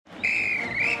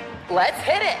Let's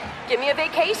hit it. Give me a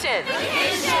vacation.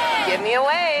 Vacation. Give me a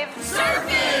wave.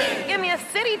 Surfing. Give me a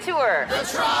city tour. The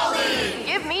trolley.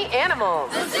 Give me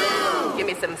animals. The zoo. Give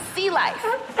me some sea life.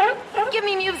 Give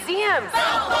me museums.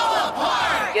 Balboa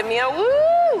Park. Give me a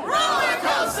woo. Roller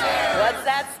coaster. What's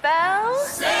that spell?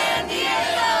 San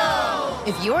Diego.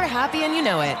 If you're happy and you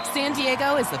know it, San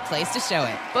Diego is the place to show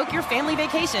it. Book your family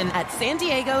vacation at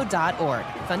sandiego.org.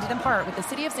 Funded in part with the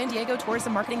City of San Diego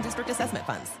Tourism Marketing District Assessment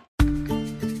Funds.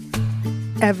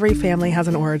 Every family has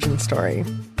an origin story,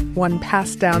 one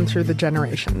passed down through the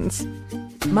generations.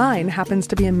 Mine happens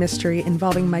to be a mystery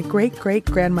involving my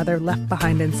great-great-grandmother left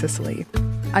behind in Sicily.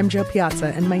 I'm Jo Piazza,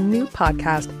 and my new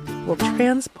podcast will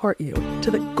transport you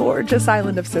to the gorgeous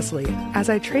island of Sicily as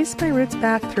I trace my roots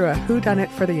back through a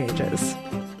whodunit for the ages.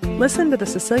 Listen to The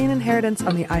Sicilian Inheritance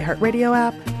on the iHeartRadio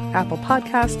app, Apple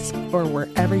Podcasts, or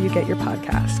wherever you get your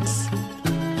podcasts.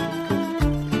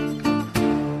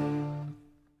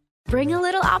 Bring a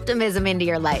little optimism into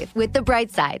your life with The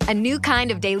Bright Side, a new kind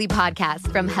of daily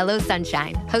podcast from Hello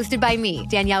Sunshine, hosted by me,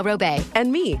 Danielle Robay. And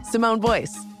me, Simone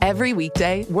Boyce. Every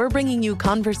weekday, we're bringing you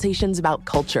conversations about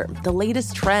culture, the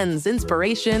latest trends,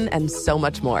 inspiration, and so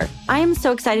much more. I am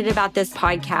so excited about this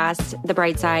podcast, The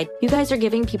Bright Side. You guys are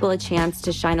giving people a chance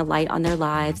to shine a light on their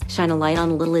lives, shine a light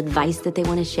on a little advice that they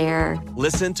want to share.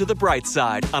 Listen to The Bright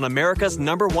Side on America's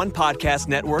 #1 podcast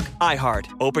network, iHeart.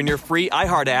 Open your free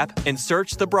iHeart app and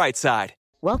search The Bright Side.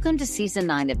 Welcome to Season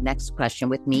 9 of Next Question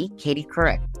with me, Katie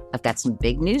Couric. I've got some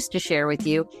big news to share with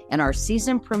you in our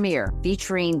season premiere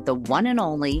featuring the one and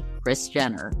only Kris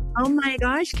Jenner. Oh my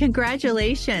gosh,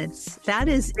 congratulations. That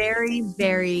is very,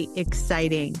 very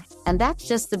exciting. And that's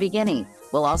just the beginning.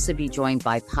 We'll also be joined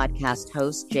by podcast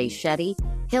host Jay Shetty,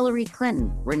 Hillary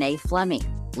Clinton, Renee Fleming,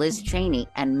 Liz Cheney,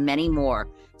 and many more.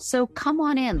 So come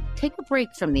on in, take a break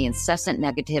from the incessant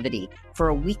negativity for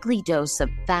a weekly dose of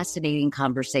fascinating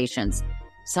conversations.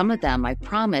 Some of them, I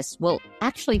promise, will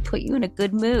actually put you in a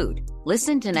good mood.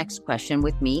 Listen to Next Question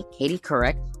with me, Katie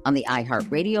Couric, on the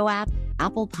iHeartRadio app,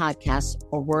 Apple Podcasts,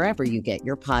 or wherever you get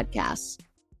your podcasts.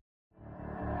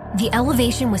 The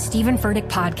Elevation with Stephen Furtick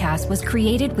podcast was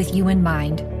created with you in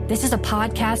mind. This is a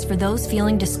podcast for those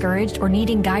feeling discouraged or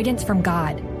needing guidance from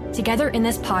God. Together in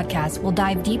this podcast, we'll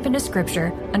dive deep into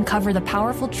Scripture, uncover the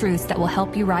powerful truths that will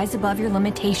help you rise above your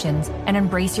limitations and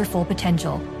embrace your full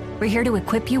potential. We're here to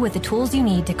equip you with the tools you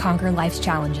need to conquer life's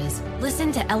challenges.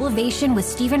 Listen to Elevation with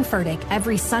Stephen Furtick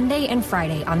every Sunday and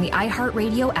Friday on the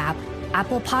iHeartRadio app,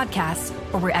 Apple Podcasts,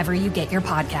 or wherever you get your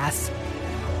podcasts.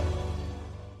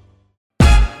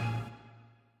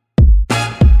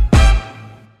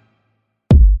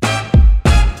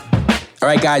 All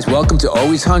right, guys, welcome to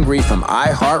Always Hungry from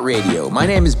iHeartRadio. My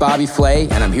name is Bobby Flay,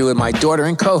 and I'm here with my daughter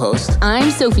and co-host. I'm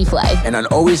Sophie Flay. And on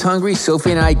Always Hungry, Sophie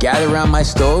and I gather around my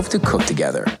stove to cook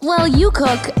together. Well, you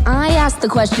cook, I ask the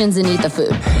questions and eat the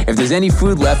food. If there's any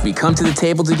food left, we come to the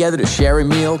table together to share a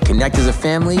meal, connect as a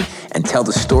family, and tell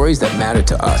the stories that matter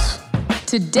to us.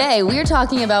 Today, we are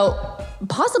talking about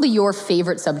possibly your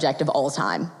favorite subject of all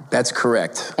time. That's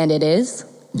correct. And it is?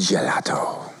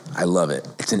 Gelato. I love it.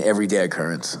 It's an everyday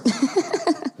occurrence.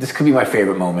 This could be my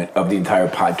favorite moment of the entire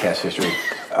podcast history.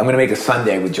 I'm going to make a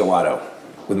sundae with gelato,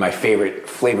 with my favorite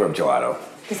flavor of gelato.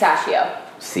 Pistachio.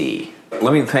 See.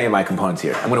 Let me tell you my components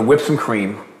here. I'm going to whip some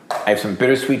cream. I have some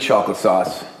bittersweet chocolate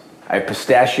sauce. I have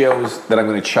pistachios that I'm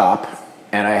going to chop.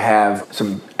 And I have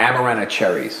some Amarena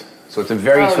cherries. So it's a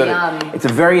very it's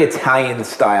a very Italian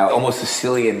style, almost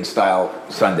Sicilian style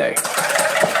sundae.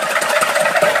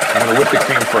 I'm going to whip the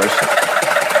cream first.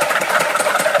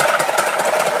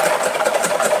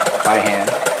 By hand.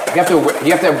 You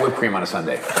have to have whipped cream on a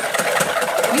sundae.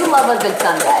 You love a good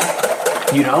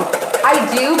sundae. You don't?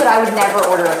 I do, but I would never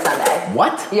order a sundae.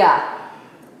 What? Yeah.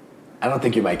 I don't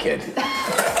think you're my kid.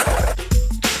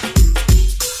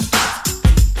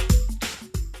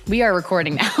 We are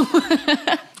recording now.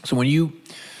 So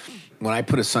when I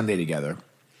put a sundae together,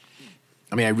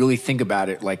 I mean, I really think about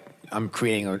it like I'm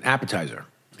creating an appetizer.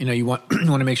 You know, you want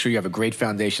to make sure you have a great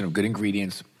foundation of good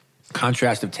ingredients,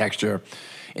 contrast of texture.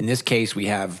 In this case, we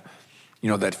have,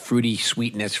 that fruity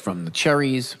sweetness from the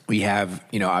cherries. We have,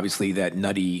 obviously that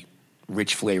nutty,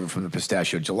 rich flavor from the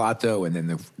pistachio gelato, and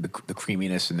then the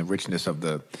creaminess and the richness of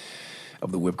the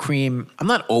whipped cream. I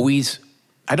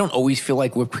don't always feel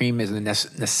like whipped cream is a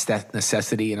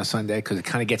necessity in a sundae because it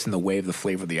kind of gets in the way of the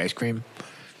flavor of the ice cream,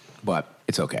 but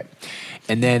it's okay.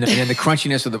 And then the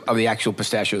crunchiness of the actual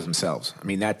pistachios themselves. I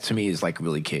mean, that to me is like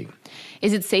really key.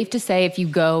 Is it safe to say if you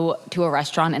go to a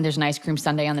restaurant and there's an ice cream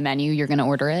sundae on the menu, you're going to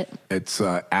order it? It's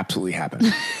absolutely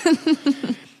happened.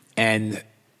 And,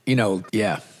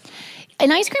 yeah.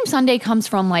 An ice cream sundae comes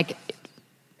from like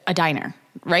a diner,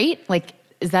 right? Like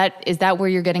Is that where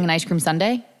you're getting an ice cream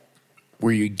sundae?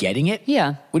 Were you getting it?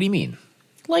 Yeah. What do you mean?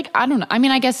 Like, I don't know. I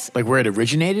mean, I guess. Like where it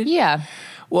originated? Yeah.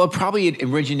 Well, it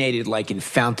originated like in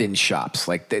fountain shops.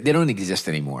 Like they don't exist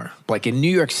anymore. Like in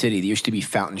New York City, there used to be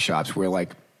fountain shops where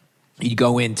like you'd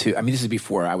go into, I mean, this is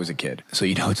before I was a kid, so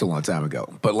it's a long time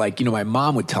ago. But like, my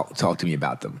mom would talk to me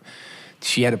about them.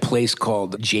 She had a place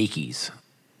called Jakey's,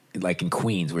 like in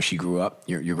Queens where she grew up,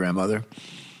 your grandmother.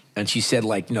 And she said,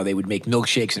 like, they would make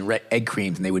milkshakes and egg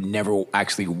creams, and they would never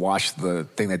actually wash the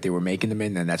thing that they were making them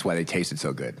in, and that's why they tasted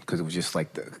so good, because it was just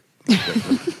like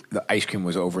the ice cream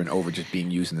was over and over just being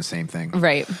used in the same thing.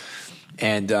 Right.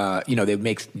 And, they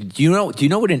make, do you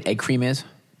know what an egg cream is?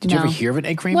 Did you ever hear of an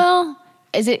egg cream? Well,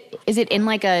 is it in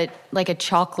like a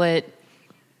chocolate?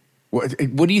 What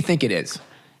do you think it is?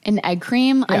 An egg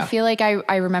cream? Yeah. I feel like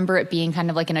I remember it being kind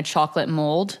of like in a chocolate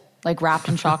mold, like wrapped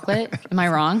in chocolate. Am I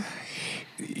wrong?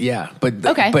 Yeah, but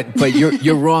okay. but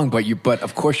you're wrong. But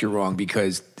of course you're wrong,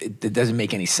 because it doesn't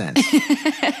make any sense,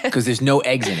 because there's no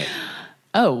eggs in it.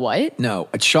 Oh, what? No,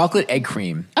 a chocolate egg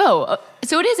cream. Oh,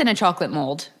 so it is in a chocolate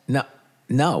mold.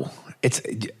 No, it's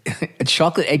a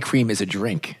chocolate egg cream is a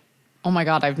drink. Oh my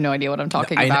God, I have no idea what I'm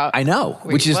talking about. I know,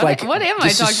 Wait, which is what am I talking about?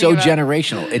 This is so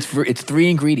generational. It's 3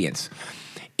 ingredients.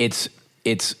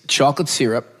 It's chocolate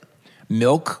syrup,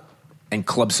 milk, and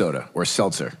club soda or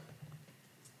seltzer.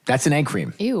 That's an egg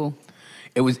cream. Ew.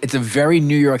 It's a very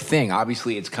New York thing.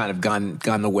 Obviously, it's kind of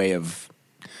gone the way of,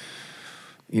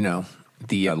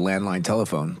 the landline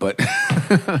telephone. But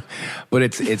but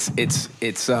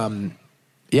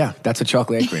yeah, that's a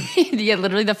chocolate egg cream. Yeah,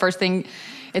 literally the first thing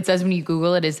it says when you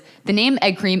Google it is the name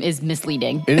egg cream is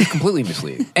misleading. It is completely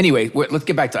misleading. Anyway, let's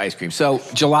get back to ice cream. So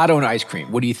gelato and ice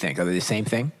cream, what do you think? Are they the same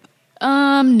thing?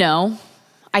 No.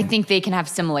 I think they can have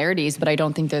similarities, but I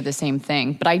don't think they're the same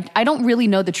thing. But I don't really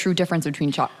know the true difference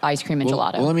between ice cream and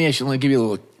gelato. Well, let me give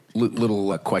you a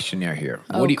little questionnaire here.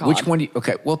 God. Which one do you,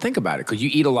 okay, well, think about it, because you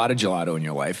eat a lot of gelato in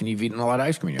your life, and you've eaten a lot of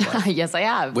ice cream in your life. Yes, I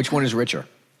have. Which one is richer?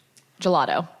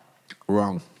 Gelato.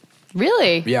 Wrong.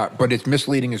 Really? Yeah, but it's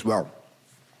misleading as well.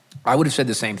 I would have said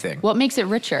the same thing. What makes it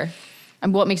richer?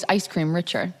 And what makes ice cream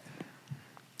richer?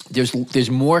 There's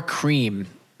more cream.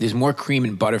 There's more cream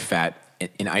and butterfat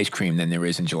in ice cream than there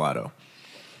is in gelato.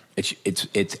 It's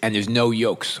and there's no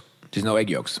yolks. There's no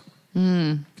egg yolks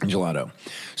in gelato.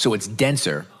 So it's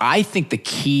denser. I think the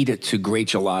key to great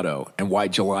gelato and why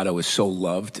gelato is so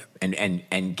loved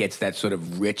and gets that sort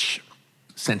of rich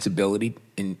sensibility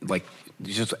in, like,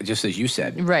 just as you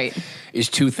said, right, is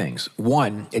 2 things.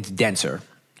 One, it's denser,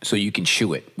 so you can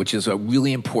chew it, which is a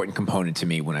really important component to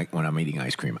me when I'm eating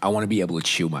ice cream. I want to be able to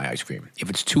chew my ice cream. If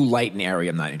it's too light and airy,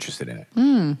 I'm not interested in it.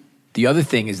 The other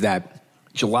thing is that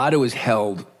gelato is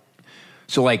held,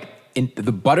 so like in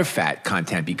the butterfat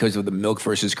content, because of the milk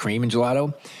versus cream in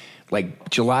gelato, like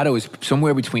gelato is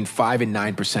somewhere between 5 and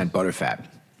 9% butterfat.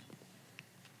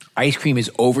 Ice cream is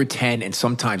over 10 and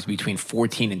sometimes between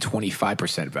 14 and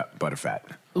 25% butterfat.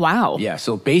 Wow. Yeah,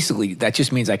 so basically that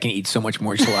just means I can eat so much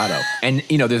more gelato. And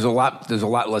there's a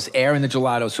lot less air in the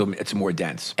gelato, so it's more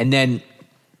dense. And then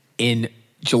in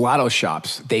gelato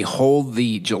shops, they hold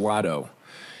the gelato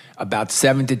about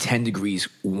 7 to 10 degrees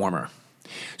warmer.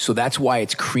 So that's why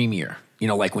it's creamier.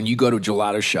 Like when you go to a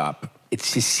gelato shop, it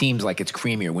just seems like it's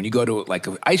creamier. When you go to like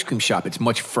an ice cream shop, it's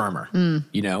much firmer, And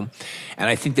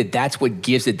I think that's what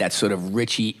gives it that sort of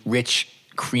rich,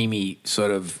 creamy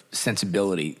sort of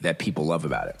sensibility that people love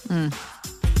about it.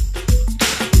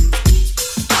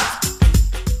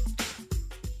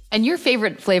 And your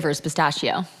favorite flavor is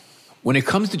pistachio. When it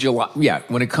comes to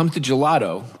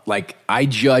gelato, like I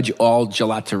judge all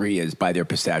gelaterias by their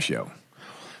pistachio.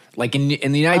 Like in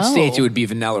the United States, it would be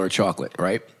vanilla or chocolate,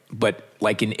 right? But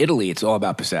like in Italy, it's all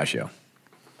about pistachio.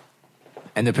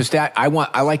 And I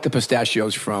like the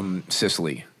pistachios from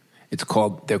Sicily.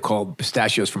 They're called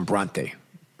pistachios from Bronte,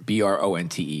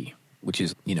 Bronte, which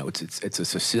is it's a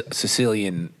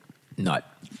Sicilian nut.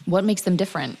 What makes them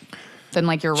different than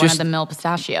like your run-of-the-mill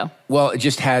pistachio? Well, it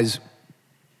just has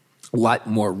a lot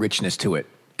more richness to it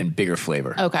and bigger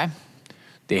flavor. Okay.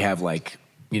 They have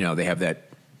they have that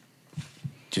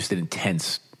just an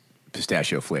intense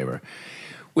pistachio flavor,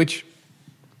 which,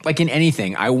 like in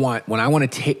anything, when I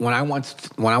want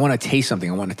to taste something,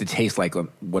 I want it to taste like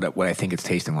what I think it's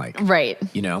tasting like. Right.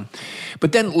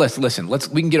 But then we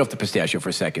can get off the pistachio for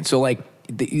a second. So like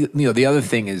the other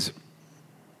thing is,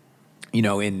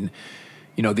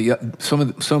 some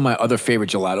of my other favorite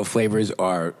gelato flavors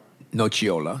are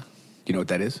nocciola. Do you know what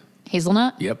that is?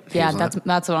 Hazelnut? Yep. Yeah, hazelnut.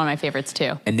 that's one of my favorites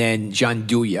too. And then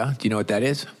gianduja. Do you know what that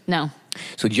is? No.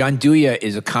 So gianduja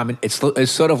is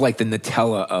it's sort of like the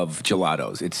Nutella of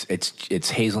gelatos. It's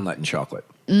hazelnut and chocolate.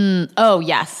 Oh,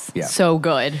 yes. Yeah. So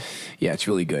good. Yeah, it's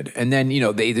really good. And then,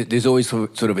 there's always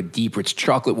sort of a deep, rich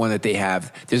chocolate one that they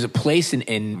have. There's a place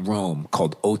in Rome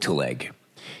called Otaleg.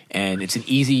 And it's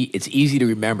easy to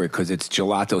remember because it's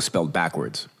gelato spelled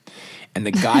backwards. And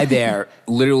the guy there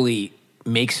literally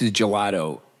makes his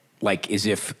gelato like as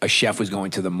if a chef was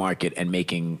going to the market and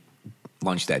making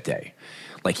lunch that day.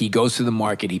 Like he goes to the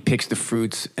market, he picks the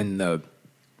fruits and the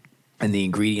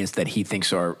ingredients that he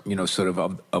thinks are, sort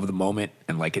of the moment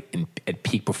and like at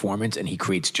peak performance, and he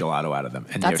creates gelato out of them.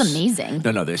 And That's amazing.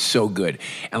 No, they're so good.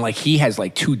 And like he has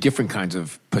like two different kinds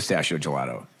of pistachio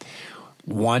gelato.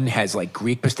 One has like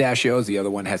Greek pistachios, the other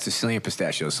one has Sicilian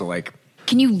pistachios. So like,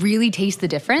 can you really taste the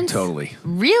difference? Totally.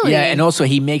 Really? Yeah, and also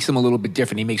he makes them a little bit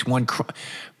different. He makes one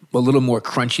a little more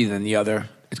crunchy than the other.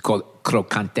 It's called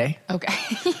croccante.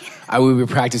 Okay. I will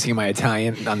be practicing my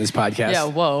Italian on this podcast. Yeah,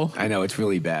 whoa. I know, it's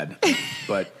really bad.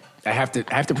 But I have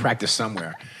to practice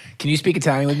somewhere. Can you speak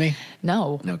Italian with me?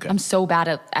 No. Okay. I'm so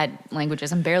bad at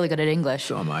languages. I'm barely good at English.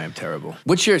 So am I. I'm terrible.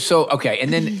 Okay,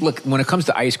 and then look, when it comes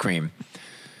to ice cream,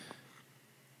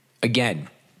 again,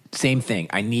 same thing.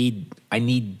 I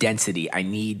need density. I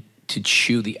need to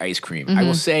chew the ice cream. I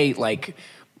will say, like,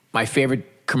 my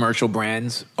favorite commercial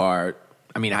brands are,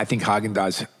 I think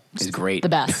Haagen-Dazs is great. The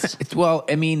best.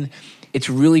 It's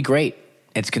really great.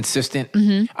 It's consistent.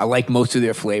 I like most of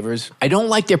their flavors. I don't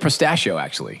like their pistachio,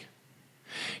 actually.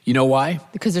 You know why?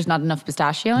 Because there's not enough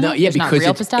pistachio in it? No, yeah, There's not because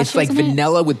real it's pistachios like in it?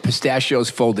 vanilla with pistachios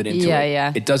folded into it.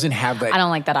 Yeah. It doesn't have that. I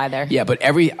don't like that either. Yeah, but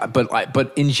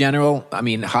in general,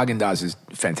 Haagen-Dazs is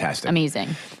fantastic.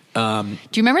 Amazing. Do you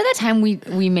remember that time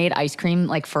we made ice cream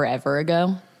like forever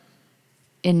ago?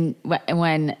 In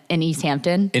East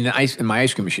Hampton? In my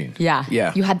ice cream machine. Yeah.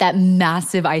 Yeah. You had that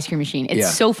massive ice cream machine. It's Yeah.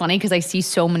 so funny because I see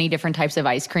so many different types of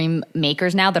ice cream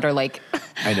makers now that are like,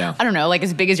 I know. I don't know, like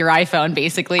as big as your iPhone,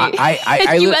 basically.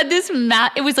 I you had this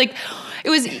it was like, it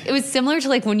was similar to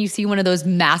like when you see one of those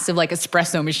massive like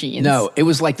espresso machines. No, it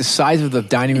was like the size of the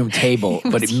dining room table,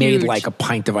 but it made huge. like a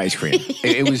pint of ice cream.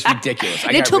 It was ridiculous.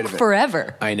 And it took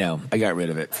forever. I know. I got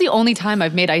rid of it. It's the only time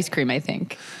I've made ice cream, I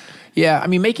think. Yeah,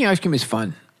 making ice cream is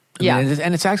fun. Yeah.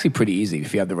 And it's actually pretty easy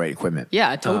if you have the right equipment.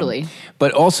 Yeah, totally.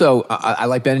 But also, I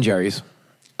like Ben & Jerry's.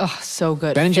 Oh, so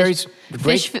good. Ben & Jerry's,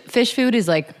 Fish food is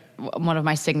like one of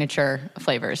my signature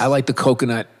flavors. I like the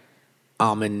coconut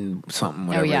almond something,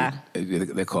 whatever yeah.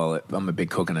 they call it. I'm a big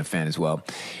coconut fan as well.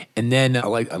 And then I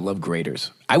love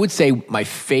Grater's. I would say my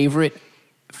favorite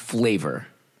flavor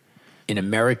in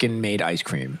American-made ice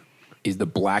cream is the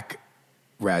black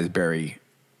raspberry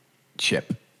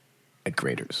chip at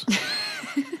Grater's.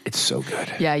 It's so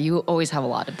good. Yeah, you always have a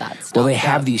lot of that stuff. Well, they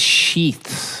have these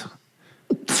sheaths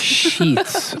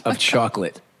of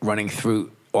chocolate running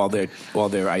through all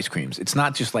their ice creams. It's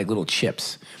not just like little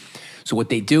chips. So what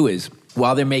they do is,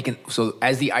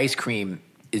 as the ice cream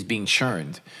is being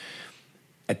churned,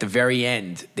 at the very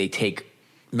end, they take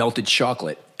melted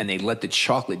chocolate and they let the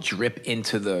chocolate drip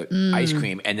into the ice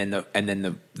cream, and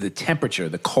then the temperature,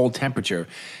 the cold temperature,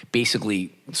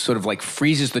 basically sort of like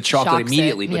freezes the chocolate Shocks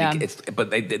immediately. it, But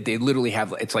they literally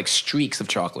have, it's like streaks of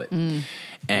chocolate, and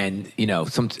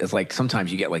it's like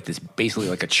sometimes you get like this, basically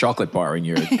like a chocolate bar in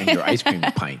your ice cream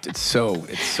pint. It's so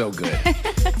good.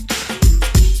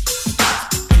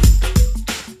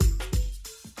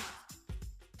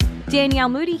 Danielle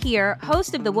Moody here,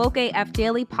 host of the Woke AF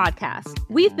Daily podcast.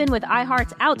 We've been with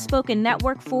iHeart's Outspoken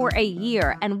Network for a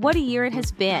year, and what a year it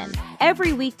has been.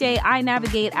 Every weekday, I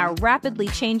navigate our rapidly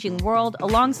changing world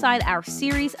alongside our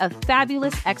series of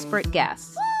fabulous expert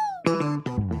guests.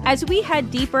 As we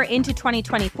head deeper into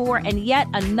 2024 and yet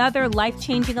another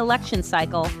life-changing election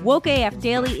cycle, Woke AF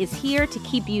Daily is here to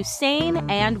keep you sane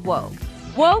and woke.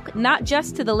 Woke not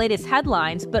just to the latest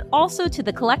headlines, but also to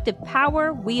the collective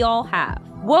power we all have.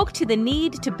 Woke to the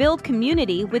need to build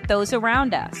community with those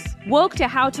around us. Woke to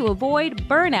how to avoid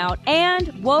burnout,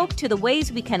 and woke to the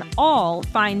ways we can all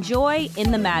find joy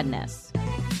in the madness.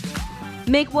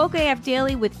 Make Woke AF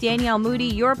Daily with Danielle Moody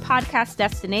your podcast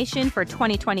destination for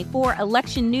 2024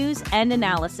 election news and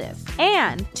analysis.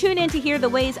 And tune in to hear the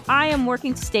ways I am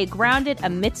working to stay grounded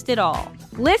amidst it all.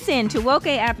 Listen to Woke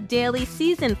AF Daily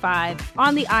Season 5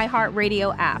 on the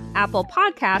iHeartRadio app, Apple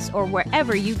Podcasts, or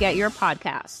wherever you get your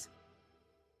podcasts.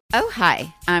 Oh,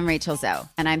 hi, I'm Rachel Zoe,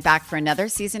 and I'm back for another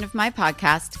season of my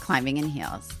podcast, Climbing in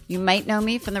Heels. You might know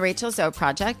me from the Rachel Zoe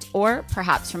Project, or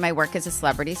perhaps from my work as a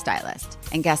celebrity stylist.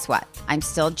 And guess what? I'm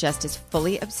still just as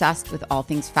fully obsessed with all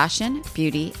things fashion,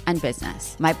 beauty, and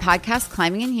business. My podcast,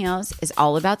 Climbing in Heels, is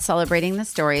all about celebrating the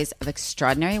stories of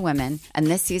extraordinary women, and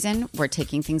this season, we're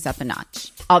taking things up a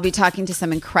notch. I'll be talking to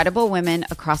some incredible women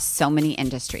across so many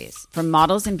industries, from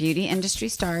models and beauty industry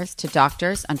stars to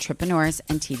doctors, entrepreneurs,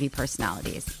 and TV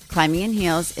personalities. Climbing in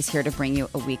Heels is here to bring you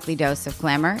a weekly dose of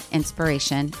glamour,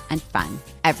 inspiration, and fun.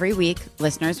 Every week,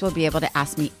 listeners will be able to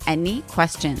ask me any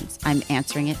questions. I'm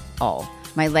answering it all.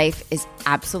 My life is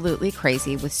absolutely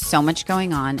crazy with so much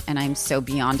going on, and I'm so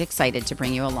beyond excited to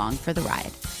bring you along for the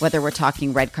ride. Whether we're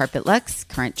talking red carpet looks,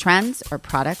 current trends, or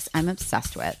products I'm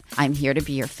obsessed with, I'm here to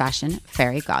be your fashion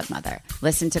fairy godmother.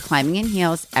 Listen to Climbing in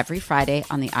Heels every Friday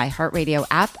on the iHeartRadio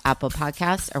app, Apple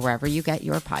Podcasts, or wherever you get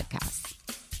your podcasts.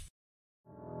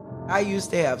 I used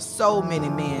to have so many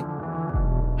men.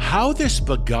 How this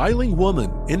beguiling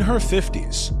woman in her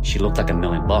 50s, she looked like $1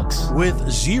 million, with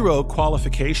zero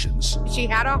qualifications, she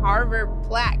had a Harvard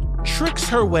plaque, tricks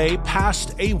her way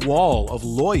past a wall of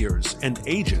lawyers and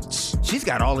agents. She's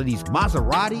got all of these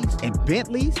Maseratis and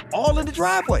Bentleys all in the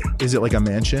driveway. Is it like a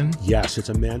mansion? Yes, it's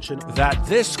a mansion that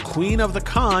this queen of the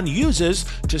con uses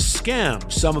to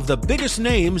scam some of the biggest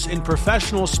names in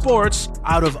professional sports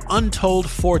out of untold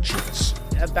fortunes.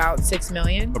 About $6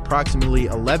 million. Approximately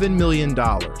 $11 million.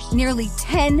 Nearly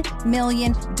 $10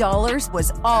 million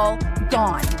was all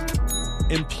gone.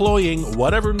 Employing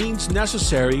whatever means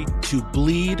necessary to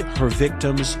bleed her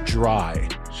victims dry.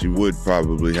 She would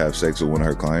probably have sex with one of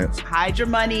her clients. Hide your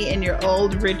money in your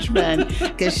old rich man,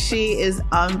 because she is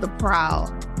on the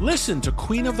prowl. Listen to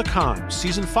Queen of the Con,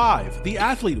 Season 5, The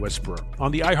Athlete Whisperer,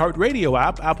 on the iHeartRadio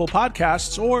app, Apple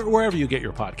Podcasts, or wherever you get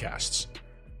your podcasts.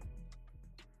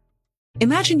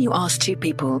 Imagine you ask two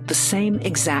people the same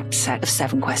exact set of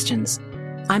 7 questions.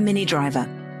 I'm Minnie Driver,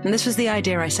 and this was the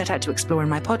idea I set out to explore in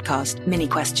my podcast, Minnie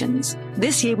Questions.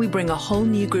 This year, we bring a whole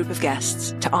new group of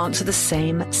guests to answer the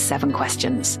same 7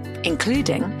 questions,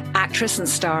 including actress and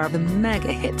star of the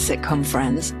mega hit sitcom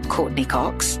Friends, Courtney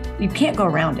Cox. You can't go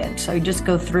around it, so you just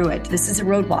go through it. This is a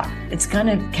roadblock. It's going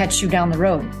to catch you down the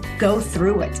road. Go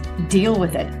through it. Deal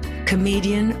with it.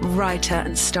 Comedian, writer,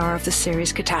 and star of the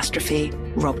series Catastrophe,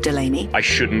 Rob Delaney. I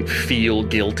shouldn't feel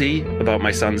guilty about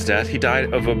my son's death. He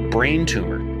died of a brain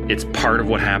tumor. It's part of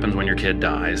what happens when your kid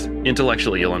dies.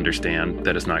 Intellectually, you'll understand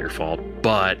that it's not your fault,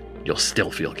 but you'll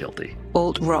still feel guilty.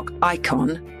 Alt-rock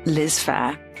icon, Liz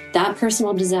Phair. That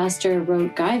personal disaster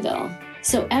wrote Guyville.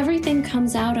 So everything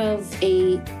comes out of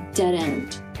a dead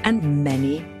end. And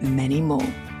many, many more.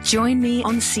 Join me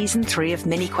on Season 3 of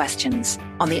Minnie Questions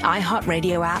on the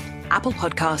iHeartRadio app, Apple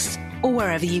Podcasts, or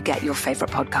wherever you get your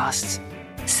favorite podcasts.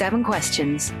 7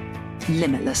 questions,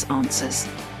 limitless answers.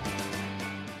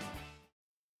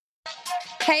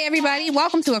 Hey, everybody.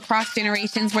 Welcome to Across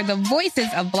Generations, where the voices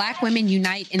of Black women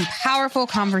unite in powerful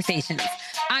conversations.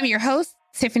 I'm your host,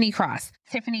 Tiffany Cross.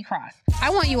 I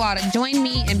want you all to join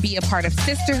me and be a part of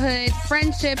sisterhood,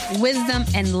 friendship, wisdom,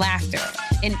 and laughter.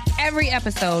 In every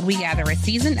episode, we gather a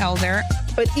seasoned elder.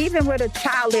 But even with a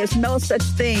child, there's no such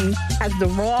thing as the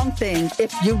wrong thing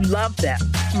if you love them.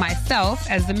 Myself,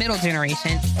 as the middle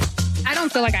generation. I don't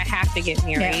feel like I have to get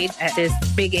married at this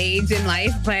big age in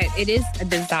life, but it is a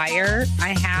desire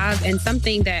I have and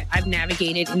something that I've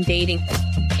navigated in dating.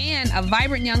 And a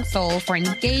vibrant young soul for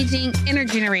engaging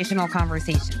intergenerational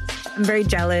conversations. I'm very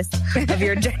jealous of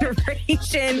your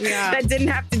generation that didn't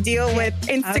have to deal with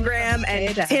Instagram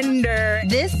and Tinder.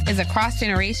 This is Across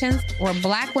Generations, where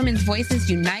Black women's voices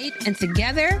unite, and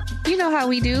together, you know how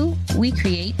we do, we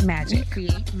create magic.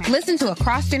 Listen to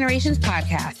Across Generations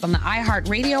podcast on the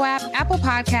iHeartRadio app, Apple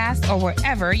Podcasts, or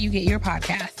wherever you get your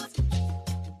podcasts.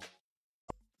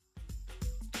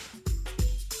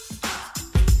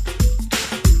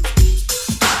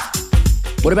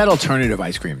 What about alternative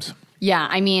ice creams? Yeah,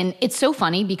 I mean, it's so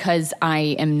funny because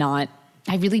I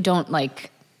really don't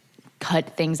like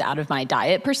cut things out of my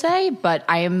diet per se, but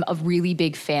I am a really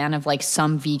big fan of like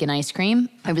some vegan ice cream.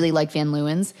 I really like Van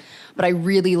Leeuwen's, but I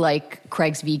really like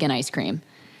Craig's vegan ice cream.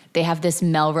 They have this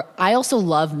I also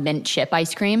love mint chip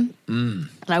ice cream. And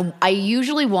I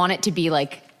usually want it to be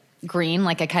like green,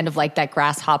 like I kind of like that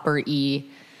grasshopper-y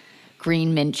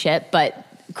green mint chip, but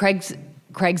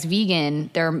Craig's vegan,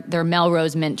 their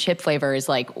Melrose mint chip flavor is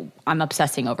like, I'm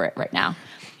obsessing over it right now.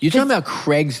 You're talking about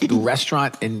Craig's, the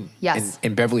restaurant in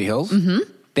Beverly Hills? Mm-hmm.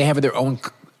 They have their own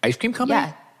ice cream company?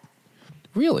 Yeah.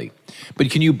 Really? But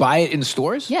can you buy it in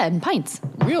stores? Yeah, in pints.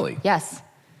 Really? Yes.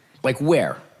 Like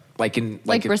where?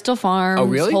 Like Bristol Farms, oh,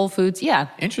 really? Whole Foods, yeah.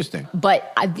 Interesting.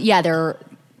 But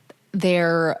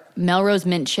Their Melrose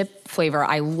mint chip flavor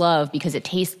I love because it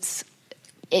tastes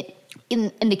it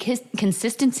and the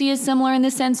consistency is similar in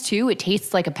this sense too. It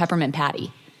tastes like a peppermint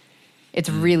patty. It's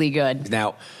really good.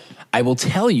 Now, I will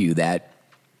tell you that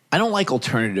I don't like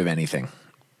alternative anything.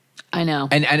 I know.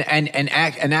 And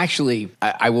actually,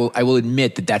 I will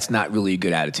admit that that's not really a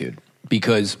good attitude,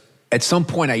 because at some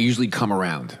point I usually come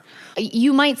around.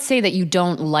 You might say that you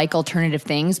don't like alternative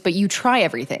things, but you try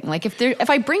everything. Like if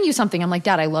I bring you something, I'm like,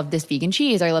 Dad, I love this vegan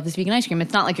cheese, or I love this vegan ice cream.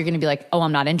 It's not like you're going to be like, oh,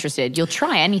 I'm not interested. You'll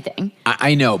try anything.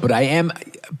 I know, but I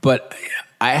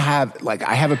have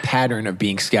a pattern of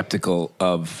being skeptical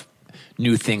of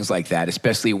new things like that,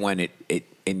 especially when it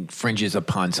infringes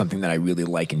upon something that I really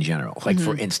like in general. Like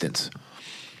for instance,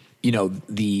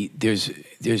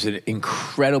 there's an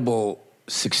incredible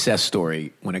success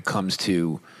story when it comes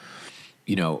to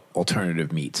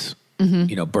alternative meats,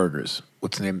 burgers.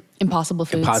 What's the name? Impossible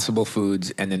Foods. Impossible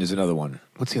Foods. And then there's another one.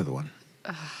 What's the other one?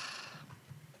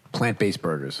 Plant-based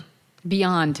burgers.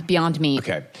 Beyond Meat.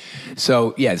 Okay.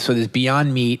 So there's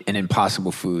Beyond Meat and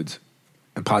Impossible Foods,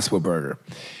 Impossible Burger.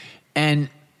 And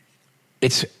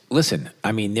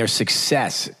their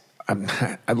success,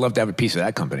 I'd love to have a piece of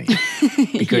that company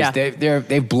because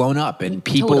they've blown up and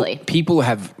people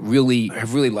have really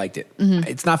liked it. Mm-hmm.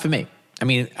 It's not for me. I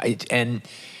mean,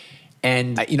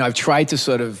 I've tried to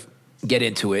sort of get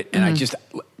into it, and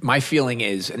my feeling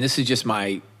is, and this is just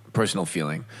my personal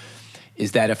feeling,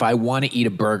 is that if I want to eat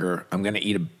a burger, I'm going to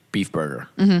eat a beef burger.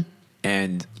 Mm-hmm.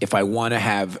 And if I want to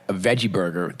have a veggie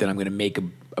burger, then I'm going to make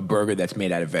a burger that's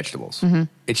made out of vegetables. Mm-hmm.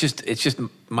 It's just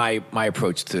my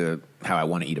approach to how I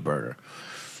want to eat a burger.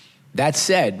 That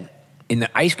said, in the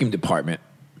ice cream department,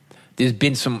 there's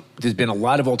been a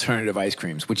lot of alternative ice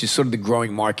creams, which is sort of the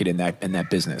growing market in that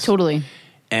business. Totally.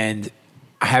 And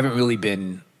I haven't really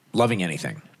been loving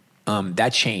anything.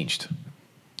 That changed.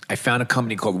 I found a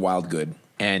company called Wild Good,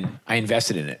 and I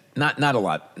invested in it. Not a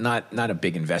lot, not a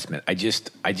big investment. I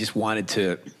just wanted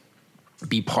to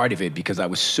be part of it because I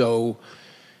was so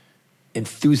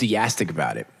enthusiastic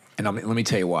about it. And let me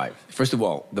tell you why. First of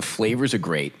all, the flavors are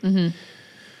great. Mm-hmm.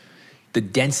 The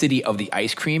density of the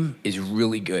ice cream is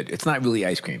really good. It's not really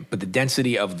ice cream, but the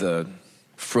density of the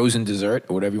frozen dessert,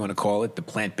 or whatever you want to call it, the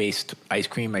plant-based ice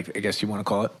cream, I guess you want to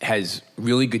call it, has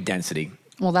really good density.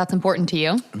 Well, that's important to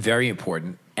you. Very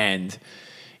important. And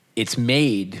it's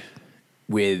made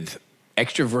with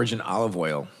extra virgin olive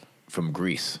oil from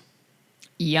Greece.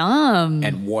 Yum.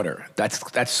 And water.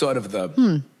 That's sort of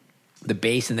the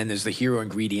base, and then there's the hero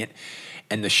ingredient.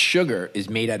 And the sugar is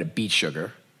made out of beet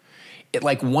sugar.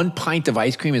 One pint of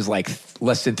ice cream is like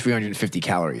less than 350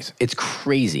 calories. It's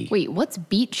crazy. Wait, what's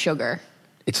beet sugar?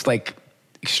 It's like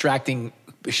extracting,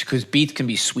 because beets can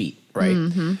be sweet, right?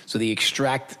 Mm-hmm. So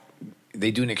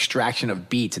they do an extraction of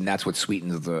beets, and that's what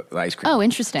sweetens the ice cream. Oh,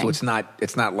 interesting. So it's not like,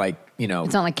 It's not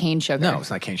like cane sugar. No,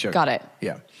 it's not cane sugar. Got it.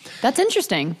 Yeah. That's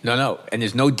interesting. No. And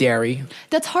there's no dairy.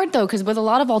 That's hard, though, because with a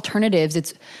lot of alternatives,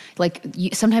 it's like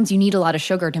sometimes you need a lot of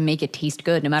sugar to make it taste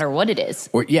good, no matter what it is.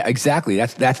 Yeah, exactly.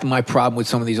 That's my problem with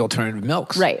some of these alternative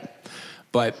milks. Right.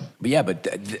 But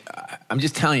I'm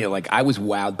just telling you, I was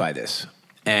wowed by this.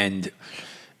 And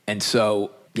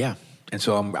so, yeah. And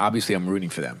so I'm rooting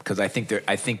for them because I think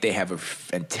they have a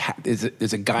fantastic.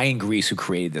 There's a guy in Greece who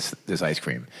created this ice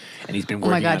cream, and he's been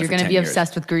working. Oh my God, you're going to be years.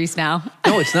 obsessed with Greece now.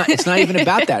 No, it's not. It's not even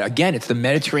about that. Again, it's the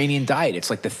Mediterranean diet. It's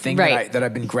like the thing that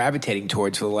I've been gravitating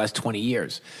towards for the last 20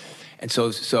 years. And so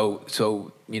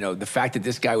the fact that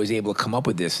this guy was able to come up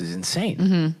with this is insane.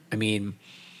 Mm-hmm. I mean,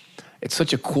 it's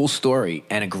such a cool story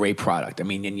and a great product. I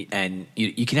mean, and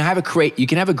you can have a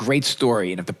great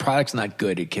story, and if the product's not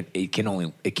good, it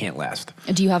can't last.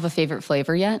 Do you have a favorite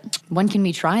flavor yet? When can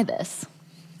we try this?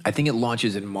 I think it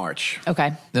launches in March. Okay.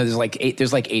 No, there's like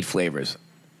 8 flavors.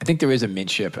 I think there is a mint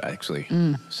chip actually.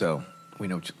 So we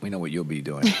know what you'll be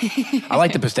doing. I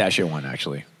like the pistachio one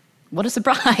actually. What a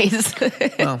surprise!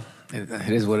 Well,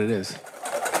 it is what it is.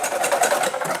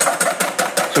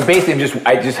 So basically,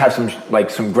 I just have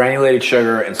some granulated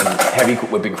sugar and some heavy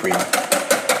whipping cream,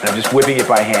 and I'm just whipping it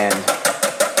by hand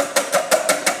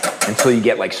until you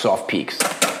get soft peaks.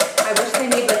 I wish they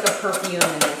made a perfume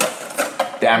in this.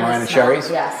 The Amaranta cherries?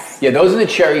 Yes. Yeah, those are the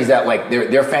cherries that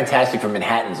they're fantastic for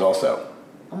Manhattans also.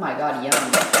 Oh my God, yum.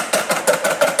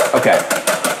 Okay.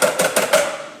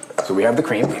 So we have the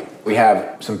cream. We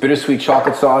have some bittersweet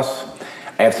chocolate sauce.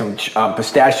 I have some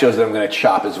pistachios that I'm going to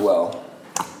chop as well.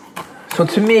 So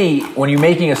to me, when you're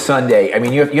making a sundae, I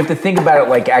mean, you have to think about it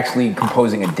like actually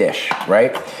composing a dish,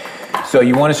 right? So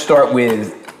you want to start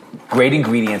with great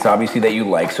ingredients, obviously, that you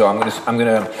like. So I'm just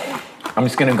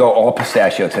gonna go all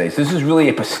pistachio today. So this is really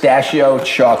a pistachio,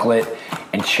 chocolate,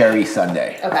 and cherry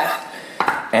sundae. Okay.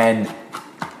 And,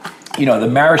 you know, the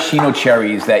maraschino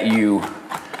cherries that you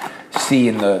see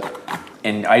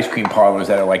in ice cream parlors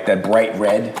that are like that bright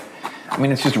red, I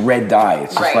mean, it's just red dye.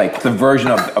 It's just like the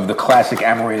version of the classic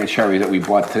Amarena cherry that we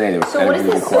bought today. So what is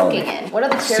this soaking in? What are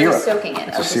the cherries soaking in?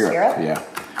 It's a syrup.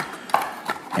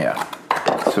 Yeah.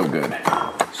 So good.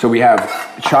 So we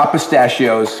have chopped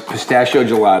pistachios, pistachio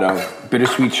gelato,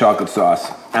 bittersweet chocolate sauce,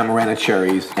 Amarena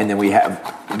cherries, and then we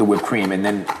have the whipped cream. And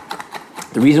then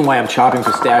the reason why I'm chopping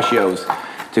pistachios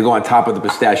to go on top of the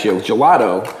pistachio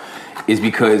gelato is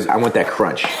because I want that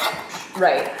crunch.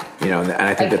 Right. You know, and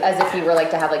I think like, as if you were like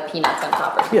to have like peanuts on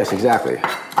top or something. Yes, exactly.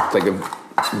 It's like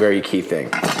a very key thing.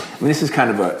 I mean, this is kind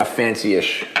of a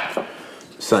fancy-ish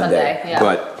sundae, yeah.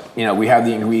 But you know, we have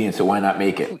the ingredients, so why not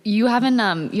make it? You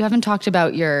haven't talked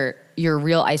about your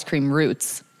real ice cream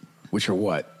roots. Which are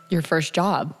what? Your first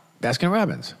job. Baskin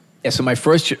Robbins. Yeah. So my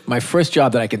first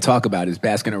job that I can talk about is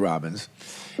Baskin Robbins,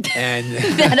 and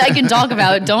that I can talk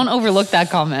about. Don't overlook that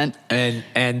comment.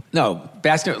 And no,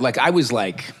 Baskin. Like I was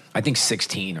like, I think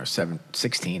 16 or something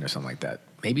like that.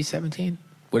 Maybe 17.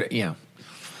 What? Yeah.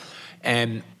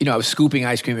 And you know, I was scooping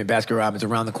ice cream at Baskin Robbins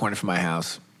around the corner from my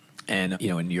house, and you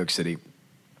know, in New York City.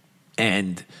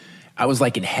 And I was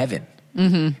like in heaven.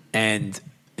 Mm-hmm. And,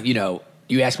 you know,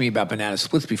 you asked me about banana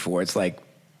splits before. It's like,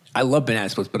 I love banana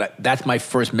splits, but that's my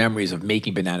first memories of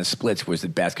making banana splits was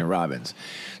at Baskin Robbins.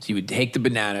 So you would take the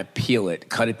banana, peel it,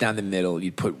 cut it down the middle.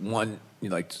 You'd put one, you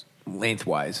know, like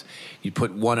lengthwise. You'd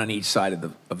put one on each side of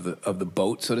the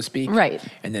boat, so to speak. Right.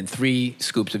 And then 3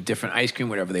 scoops of different ice cream,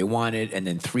 whatever they wanted, and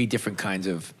then 3 different kinds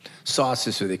of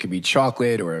sauces. So they could be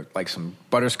chocolate or like some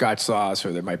butterscotch sauce,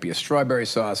 or there might be a strawberry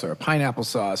sauce or a pineapple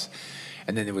sauce.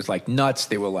 And then there was like nuts.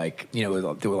 They were like, you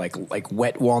know, they were like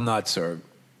wet walnuts or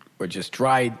just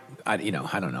dried, you know,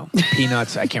 I don't know,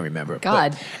 peanuts. I can't remember.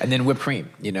 God. And then whipped cream,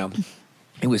 you know.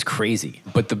 It was crazy,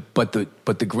 but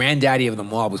the granddaddy of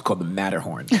them all was called the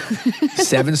Matterhorn.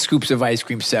 7 scoops of ice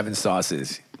cream, 7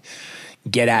 sauces.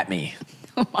 Get at me.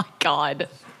 Oh my God!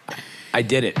 I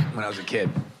did it when I was a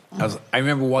kid. I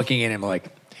remember walking in and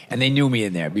like, and they knew me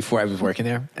in there before I was working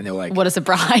there, and they were like, "What a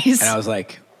surprise!" And I was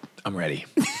like, "I'm ready."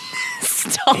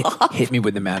 Stop! Hit me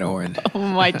with the Matterhorn. Oh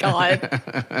my God!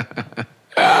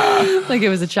 Like it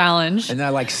was a challenge. And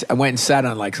I went and sat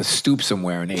on like a stoop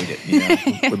somewhere and ate it, you know,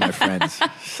 with my friends.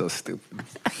 So stupid.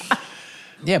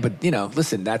 Yeah, but you know,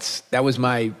 listen, that was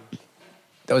my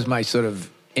sort of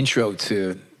intro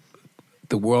to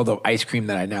the world of ice cream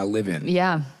that I now live in.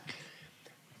 Yeah.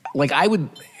 Like it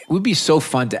would be so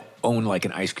fun to own like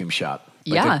an ice cream shop.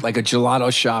 Like a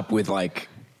gelato shop with like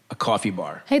a coffee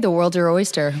bar. Hey, the world's your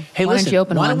oyster. Hey, why listen, don't you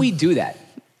open why one? don't we do that?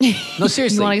 No,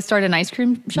 seriously. You want to start an ice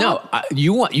cream shop? No,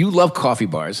 you love coffee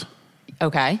bars.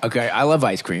 Okay. Okay, I love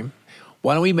ice cream.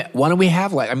 Why don't we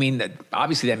have like, I mean,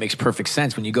 obviously that makes perfect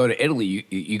sense. When you go to Italy,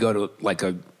 you go to like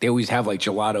they always have like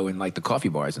gelato in like the coffee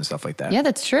bars and stuff like that. Yeah,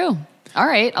 that's true. All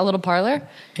right, a little parlor.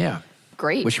 Yeah.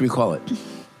 Great. What should we call it?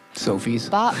 Sophie's?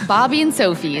 Bobby and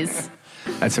Sophie's.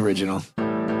 That's original.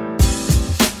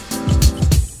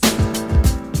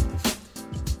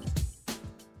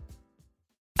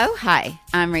 Oh, hi,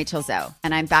 I'm Rachel Zoe,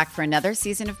 and I'm back for another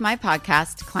season of my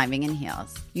podcast, Climbing in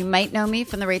Heels. You might know me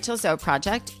from the Rachel Zoe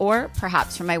Project, or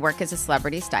perhaps from my work as a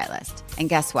celebrity stylist. And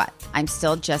guess what? I'm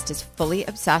still just as fully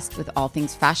obsessed with all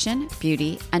things fashion,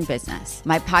 beauty, and business.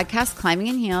 My podcast, Climbing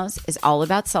in Heels, is all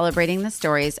about celebrating the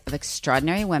stories of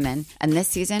extraordinary women, and this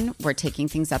season, we're taking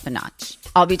things up a notch.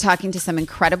 I'll be talking to some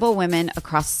incredible women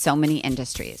across so many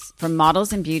industries, from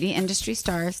models and beauty industry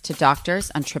stars to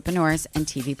doctors, entrepreneurs, and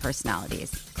TV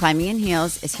personalities. Climbing in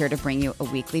Heels is here to bring you a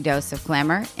weekly dose of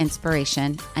glamour,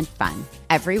 inspiration, and fun.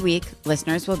 Every week,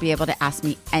 listeners will be able to ask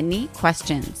me any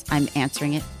questions. I'm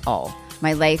answering it all.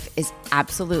 My life is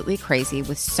absolutely crazy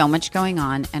with so much going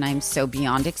on, and I'm so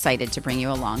beyond excited to bring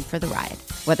you along for the ride.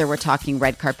 Whether we're talking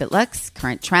red carpet looks,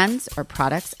 current trends, or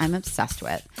products I'm obsessed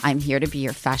with, I'm here to be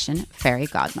your fashion fairy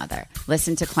godmother.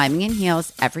 Listen to Climbing in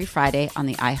Heels every Friday on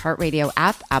the iHeartRadio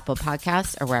app, Apple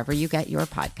Podcasts, or wherever you get your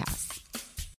podcasts.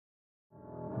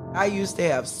 I used to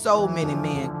have so many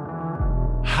men.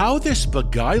 How this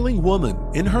beguiling woman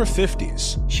in her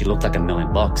 50s, she looked like $1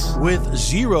 million, with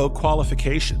 0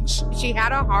 qualifications, she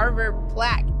had a Harvard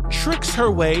plaque, tricks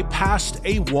her way past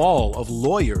a wall of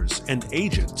lawyers and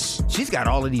agents. She's got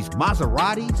all of these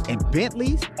Maseratis and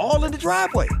Bentleys all in the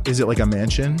driveway. Is it like a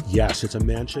mansion? Yes, it's a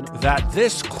mansion that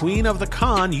this queen of the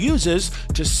con uses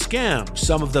to scam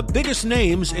some of the biggest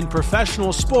names in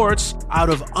professional sports out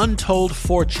of untold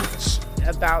fortunes.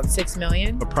 About $6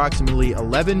 million. Approximately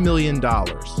 $11 million.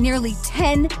 Nearly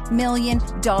 $10 million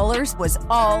was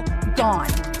all gone.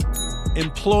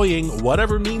 employing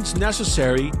whatever means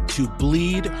necessary to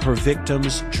bleed her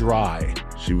victims dry.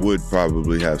 She would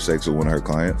probably have sex with one of her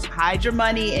clients. Hide your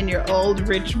money in your old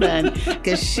rich man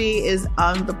because she is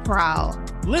on the prowl.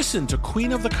 Listen to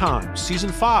Queen of the Con,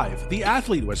 Season 5, The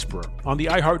Athlete Whisperer, on the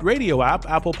iHeartRadio app,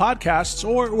 Apple Podcasts,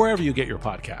 or wherever you get your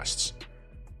podcasts.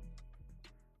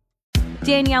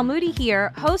 Danielle Moody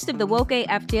here, host of the Woke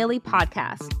AF Daily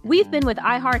podcast. We've been with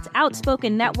iHeart's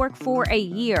Outspoken Network for a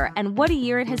year, and what a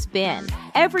year it has been.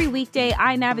 Every weekday,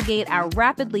 I navigate our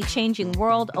rapidly changing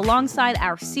world alongside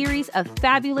our series of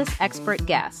fabulous expert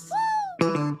guests.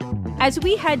 As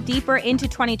we head deeper into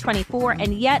 2024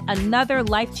 and yet another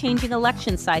life-changing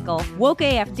election cycle, Woke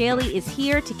AF Daily is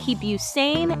here to keep you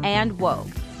sane and woke.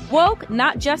 Woke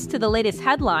not just to the latest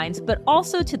headlines, but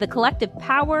also to the collective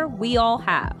power we all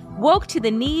have. Woke to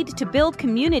the need to build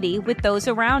community with those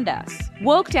around us.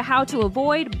 Woke to how to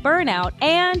avoid burnout,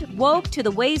 and woke to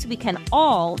the ways we can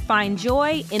all find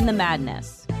joy in the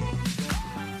madness.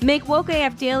 Make Woke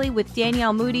AF Daily with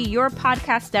Danielle Moody your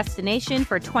podcast destination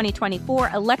for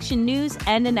 2024 election news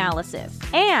and analysis.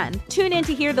 And tune in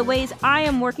to hear the ways I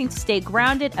am working to stay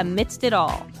grounded amidst it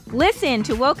all. Listen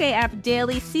to Woke AF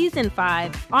Daily Season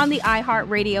 5 on the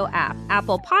iHeartRadio app,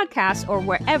 Apple Podcasts, or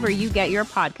wherever you get your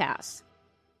podcasts.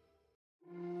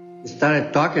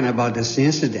 Started talking about this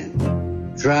incident.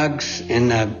 Drugs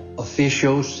and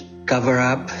officials cover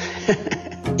up.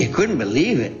 You couldn't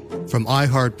believe it. From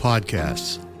iHeart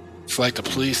Podcasts. It's like the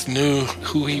police knew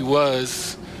who he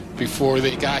was before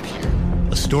they got here.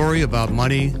 A story about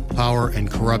money, power,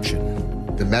 and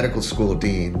corruption. The medical school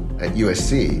dean at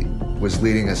USC was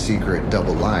leading a secret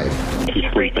double life.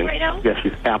 She's breathing right now? Yes,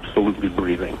 she's absolutely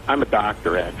breathing. I'm a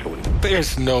doctor, actually.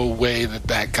 There's no way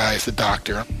that guy is a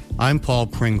doctor. I'm Paul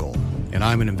Pringle, and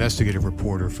I'm an investigative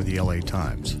reporter for the LA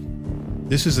Times.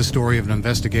 This is the story of an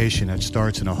investigation that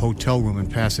starts in a hotel room in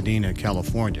Pasadena,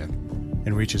 California,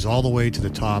 and reaches all the way to the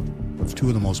top of two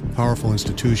of the most powerful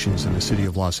institutions in the city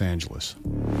of Los Angeles.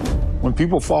 When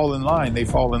people fall in line, they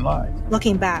fall in line.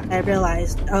 Looking back, I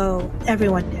realized,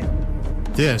 everyone knew.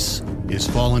 This is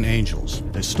Fallen Angels,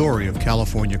 the story of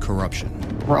California corruption.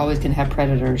 We're always going to have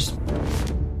predators.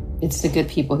 It's the good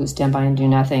people who stand by and do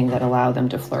nothing that allow them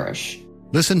to flourish.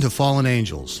 Listen to Fallen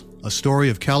Angels, a story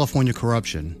of California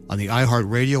corruption on the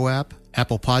iHeartRadio app,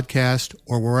 Apple Podcast,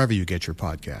 or wherever you get your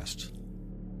podcasts.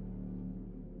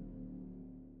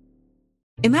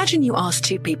 Imagine you ask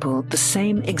two people the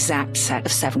same exact set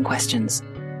of 7 questions.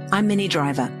 I'm Minnie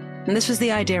Driver, and this was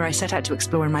the idea I set out to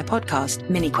explore in my podcast,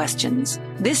 Mini Questions.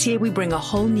 This year, we bring a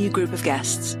whole new group of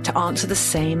guests to answer the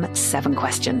same 7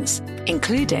 questions,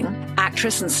 including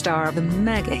actress and star of the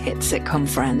mega hit sitcom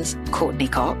Friends, Courtney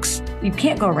Cox. You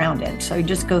can't go around it, so you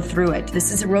just go through it.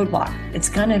 This is a roadblock. It's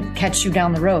gonna catch you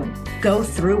down the road. Go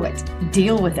through it.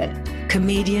 Deal with it.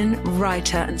 Comedian,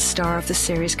 writer, and star of the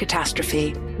series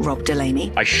Catastrophe, Rob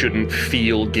Delaney. I shouldn't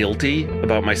feel guilty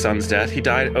about my son's death. He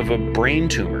died of a brain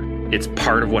tumor. It's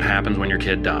part of what happens when your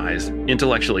kid dies.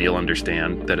 Intellectually, you'll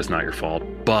understand that it's not your fault,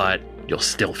 but you'll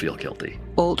still feel guilty.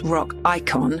 Alt-rock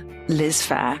icon, Liz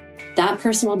Phair. That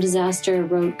personal disaster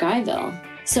wrote Guyville.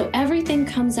 So everything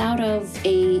comes out of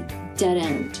a dead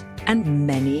end. And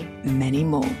many, many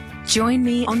more. Join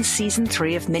me on Season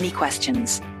 3 of Mini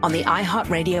Questions on the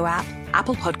iHeartRadio app,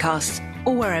 Apple Podcasts,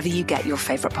 or wherever you get your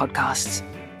favorite podcasts.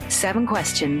 7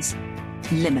 questions,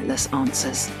 limitless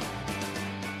answers.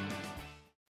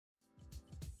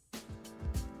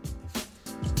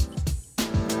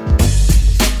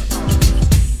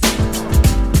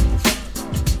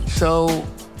 So,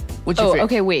 what's your favorite?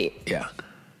 Okay, wait. Yeah.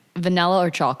 Vanilla or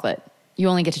chocolate? You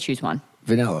only get to choose one.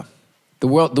 Vanilla. The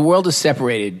world is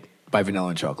separated by vanilla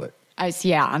and chocolate.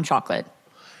 I'm chocolate.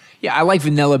 Yeah, I like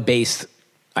vanilla-based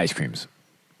ice creams.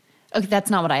 Okay, that's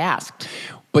not what I asked.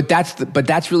 But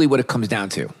that's really what it comes down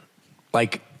to.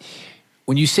 Like,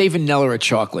 when you say vanilla or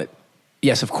chocolate,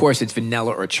 yes, of course it's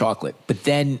vanilla or chocolate. But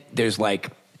then there's like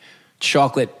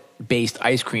chocolate-based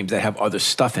ice creams that have other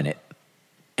stuff in it.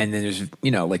 And then there's,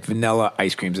 like vanilla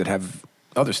ice creams that have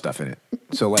other stuff in it.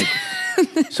 So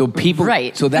so people,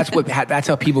 right. So that's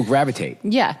how people gravitate.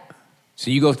 Yeah. So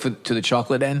you go to the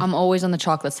chocolate end? I'm always on the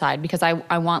chocolate side because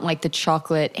I want like the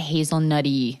chocolate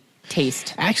hazelnutty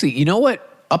taste. Actually, you know what?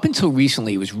 Up until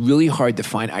recently, it was really hard to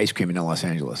find ice cream in Los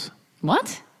Angeles.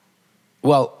 What?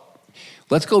 Well,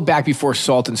 let's go back before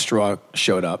Salt and Straw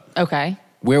showed up. Okay.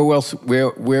 Where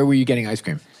were you getting ice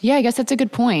cream? Yeah, I guess that's a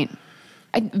good point.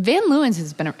 Van Leeuwen's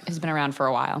has been around for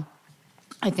a while,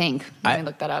 I think. Let me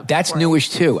look that up. That's newish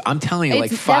too. I'm telling you,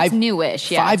 that's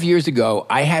newish, yeah. 5 years ago,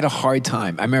 I had a hard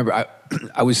time. I remember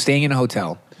I was staying in a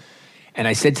hotel, and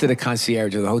I said to the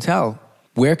concierge of the hotel,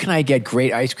 where can I get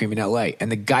great ice cream in LA?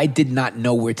 And the guy did not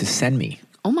know where to send me.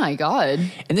 Oh my God.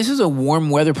 And this is a warm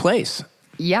weather place.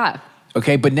 Yeah.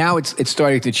 Okay, but now it's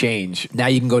starting to change. Now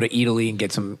you can go to Italy and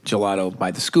get some gelato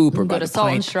by the scoop or by the pint. Go to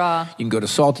Salt and Straw. You can go to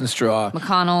Salt and Straw.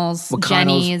 McConnell's.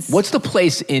 Jenny's. What's the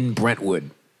place in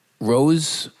Brentwood?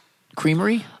 Rose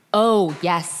Creamery? Oh,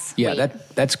 yes. Yeah, Wait.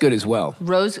 that's good as well.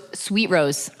 Sweet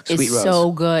Rose Sweet is Rose.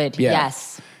 so good. Yeah.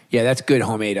 Yes. Yeah, that's good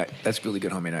homemade. That's really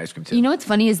good homemade ice cream too. You know what's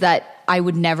funny is that I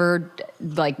would never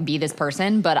be this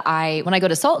person, but when I go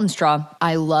to Salt and Straw,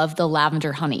 I love the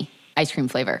lavender honey ice cream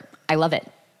flavor. I love it.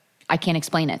 I can't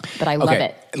explain it, but I love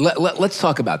it. Let's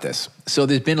talk about this. So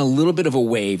there's been a little bit of a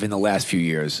wave in the last few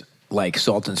years, like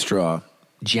Salt and Straw,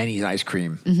 Jenny's ice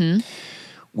cream,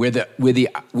 where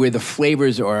the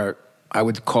flavors are, I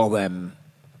would call them,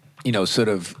 sort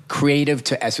of creative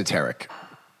to esoteric.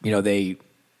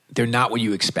 They're not what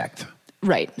you expect.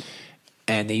 Right.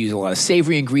 And they use a lot of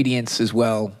savory ingredients as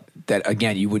well that,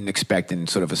 again, you wouldn't expect in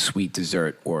sort of a sweet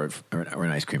dessert or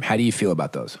an ice cream. How do you feel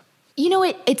about those?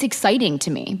 It's exciting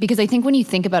to me because I think when you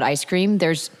think about ice cream,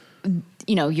 there's,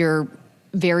 your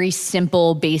very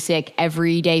simple, basic,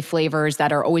 everyday flavors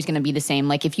that are always going to be the same.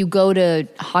 Like if you go to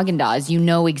Haagen-Dazs, you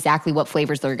know exactly what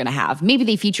flavors they're going to have. Maybe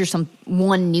they feature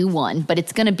one new one, but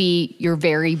it's going to be your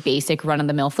very basic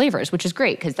run-of-the-mill flavors, which is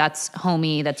great because that's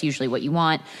homey. That's usually what you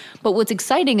want. But what's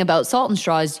exciting about Salt and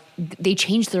Straw is they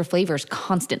change their flavors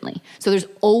constantly. So there's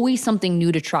always something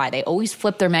new to try. They always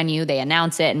flip their menu. They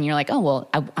announce it, and you're like, oh, well,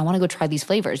 I want to go try these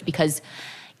flavors because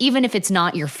even if it's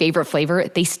not your favorite flavor,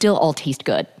 they still all taste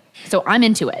good. So I'm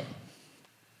into it.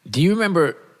 Do you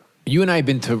remember, you and I have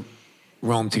been to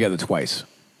Rome together twice,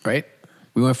 right?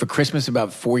 We went for Christmas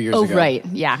about 4 years ago. Oh, right,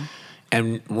 yeah.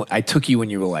 And I took you when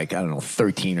you were like,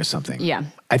 13 or something. Yeah.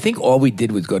 I think all we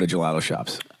did was go to gelato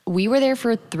shops. We were there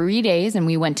for 3 days and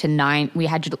we went to 9, we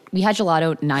had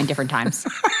gelato 9 different times.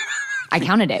 I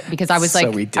counted it because I was So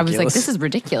like, ridiculous. this is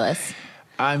ridiculous.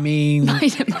 I mean, my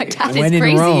dad when is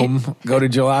crazy. in Rome, go to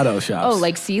gelato shops.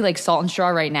 Oh, Salt and Straw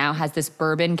right now has this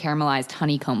bourbon caramelized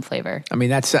honeycomb flavor. I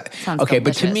mean, that's Sounds okay.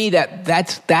 delicious. But to me,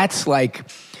 that's like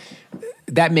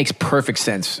that makes perfect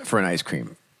sense for an ice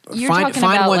cream. You're Find talking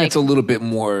about one like that's a little bit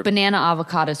more banana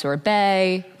avocado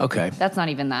sorbet. Okay, that's not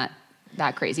even that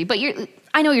crazy. But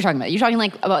I know what you're talking about. You're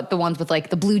talking about the ones with like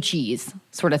the blue cheese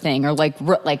sort of thing, or like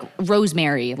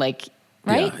rosemary, right?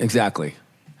 Yeah, exactly.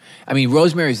 I mean,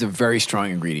 rosemary is a very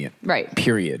strong ingredient. Right.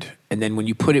 Period. And then when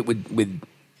you put it with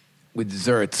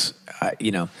desserts,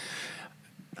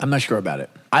 I'm not sure about it.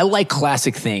 I like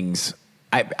classic things.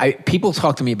 People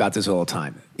talk to me about this all the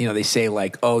time. They say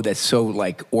like, oh, that's so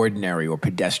like ordinary or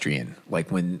pedestrian.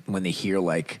 Like when they hear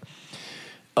like,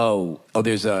 oh,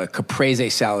 there's a caprese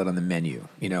salad on the menu,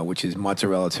 which is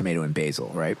mozzarella, tomato, and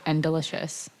basil, right? And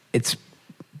delicious. It's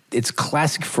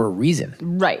classic for a reason.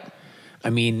 Right. I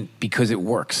mean, because it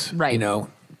works. Right.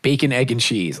 Bacon, egg, and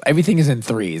cheese. Everything is in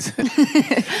threes.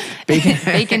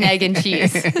 Bacon, egg, and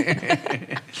cheese.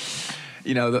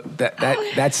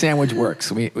 That sandwich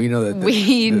works. We know that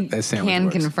that sandwich can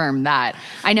works. confirm that.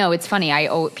 I know, it's funny.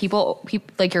 People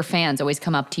like your fans always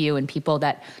come up to you and people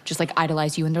that just like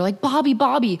idolize you and they're like,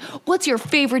 Bobby, what's your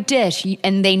favorite dish?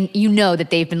 And that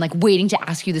they've been like waiting to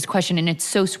ask you this question and it's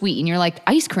so sweet. And you're like,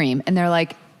 ice cream. And they're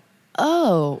like,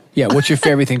 oh. Yeah, what's your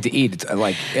favorite thing to eat? It's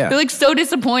like, yeah. They're like so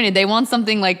disappointed. They want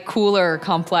something like cooler or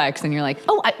complex. And you're like,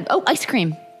 ice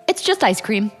cream. It's just ice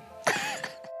cream.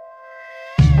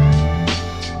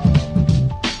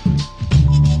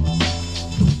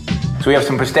 So we have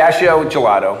some pistachio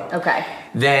gelato. Okay.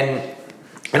 Then,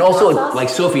 and also, like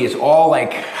Sophie, it's all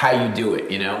like how you do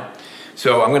it,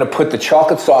 So I'm going to put the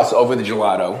chocolate sauce over the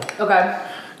gelato. Okay.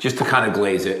 Just to kind of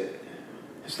glaze it.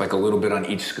 Just like a little bit on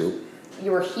each scoop.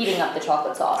 You were heating up the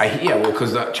chocolate sauce.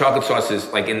 Because the chocolate sauce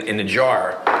is like in the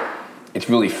jar, it's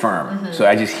really firm. Mm-hmm. So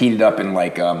I just heat it up in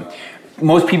like,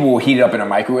 most people will heat it up in a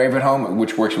microwave at home,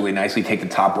 which works really nicely. Take the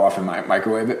top off and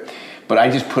microwave it. But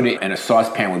I just put it in a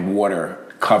saucepan with water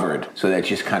covered so that it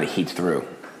just kind of heats through.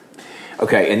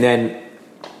 Okay, and then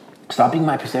stop eating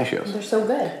my pistachios. They're so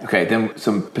good. Okay, then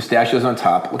some pistachios on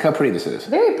top. Look how pretty this is.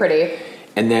 Very pretty.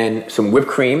 And then some whipped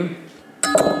cream.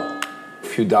 A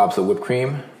few dollops of whipped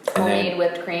cream. Homemade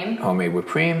whipped cream. Homemade whipped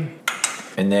cream.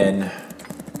 And then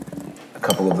a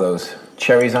couple of those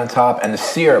cherries on top. And the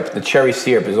syrup, the cherry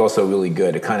syrup is also really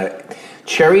good. It kind of,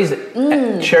 cherries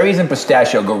and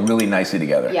pistachio go really nicely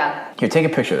together. Yeah. Here, take a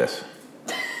picture of this.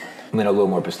 And then a little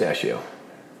more pistachio.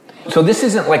 So this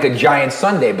isn't like a giant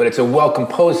sundae, but it's a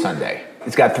well-composed sundae.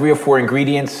 It's got 3 or 4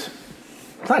 ingredients.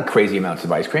 It's not crazy amounts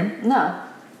of ice cream. No.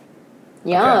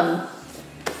 Yum. Okay.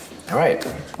 All right.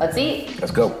 Let's eat.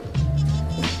 Let's go.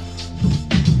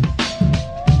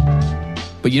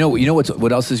 But you know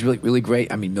what else is really, really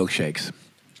great? I mean, milkshakes.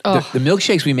 Oh. The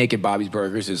milkshakes we make at Bobby's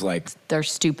Burgers is like... They're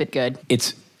stupid good.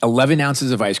 It's 11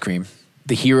 ounces of ice cream,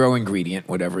 the hero ingredient,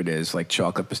 whatever it is, like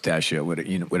chocolate, pistachio,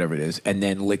 whatever it is, and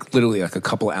then literally like a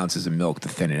couple of ounces of milk to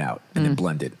thin it out and then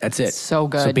blend it. That's it. So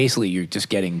good. So basically, you're just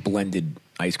getting blended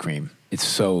ice cream. It's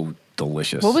so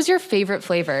delicious. What was your favorite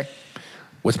flavor?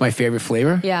 What's my favorite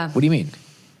flavor? Yeah. What do you mean?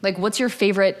 Like, what's your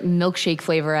favorite milkshake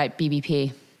flavor at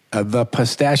BBP? The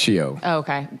pistachio. Oh,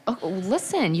 okay. Oh,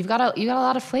 listen, you got a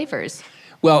lot of flavors.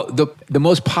 Well, the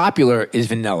most popular is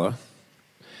vanilla,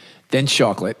 then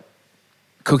chocolate.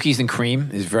 Cookies and cream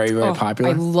is very, very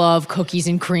popular. I love cookies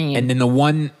and cream. And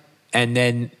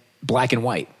then black and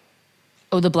white.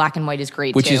 Oh, the black and white is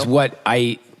great Which too. is what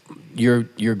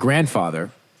your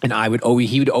grandfather and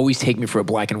he would always take me for a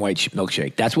black and white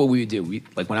milkshake. That's what we would do.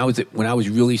 When I was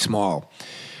really small,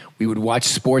 we would watch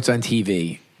sports on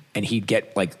TV, and we'd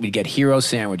get hero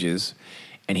sandwiches,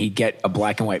 and he'd get a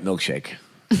black and white milkshake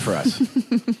for us.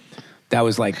 That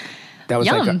was like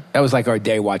our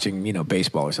day watching,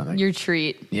 baseball or something. Your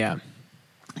treat. Yeah.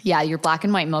 Yeah, your black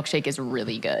and white milkshake is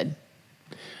really good.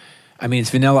 I mean, it's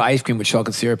vanilla ice cream with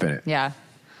chocolate syrup in it. Yeah.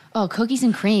 Oh, cookies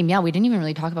and cream. Yeah, we didn't even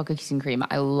really talk about cookies and cream.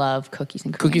 I love cookies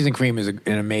and cream. Cookies and cream is an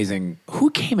amazing...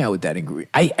 Who came out with that ingredient?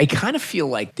 I kind of feel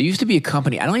like there used to be a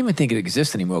company, I don't even think it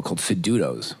exists anymore, called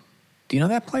Seduto's. Do you know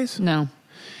that place? No.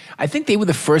 I think they were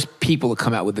the first people to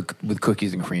come out with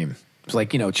cookies and cream. It was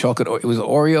like, chocolate... It was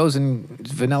Oreos and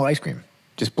vanilla ice cream.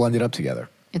 Just blended up together.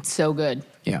 It's so good.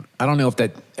 Yeah. I don't know if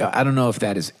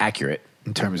that is accurate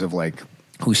in terms of like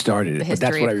who started it, but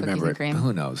that's what I remember.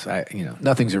 Who knows?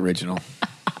 Nothing's original.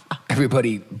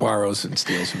 Everybody borrows and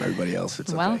steals from everybody else.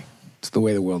 It's okay. It's the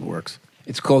way the world works.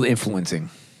 It's called influencing.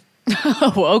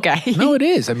 Oh, okay. No, it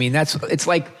is. I mean, it's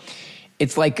like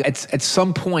at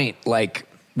some point, like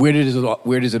where does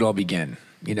it all begin?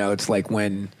 It's like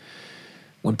when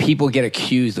people get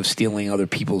accused of stealing other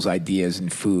people's ideas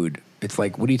and food. It's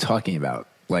like, what are you talking about?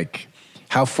 Like,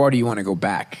 how far do you want to go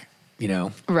back?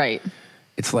 Right.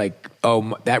 It's like,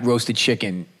 oh, that roasted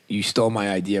chicken, you stole my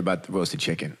idea about the roasted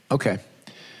chicken. Okay.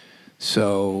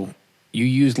 So you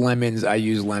used lemons, I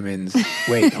used lemons.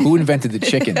 Wait, who invented the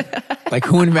chicken? Like,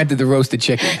 who invented the roasted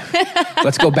chicken?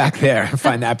 Let's go back there and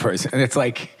find that person. And it's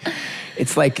like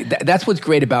that's what's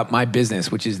great about my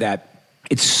business, which is that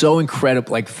it's so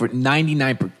incredible. Like, for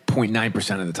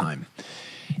 99.9% of the time,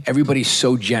 everybody's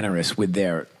so generous with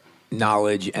their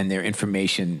knowledge and their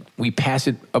information. We pass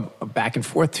it back and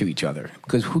forth to each other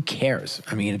because who cares?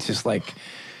 I mean, it's just like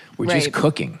we're just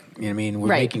cooking. You know what I mean? We're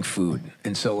making food,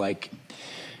 and so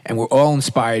and we're all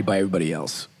inspired by everybody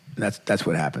else. That's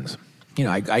what happens.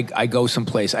 I go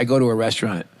someplace. I go to a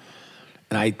restaurant,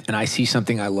 and I see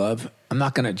something I love. I'm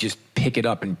not going to just pick it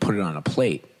up and put it on a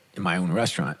plate in my own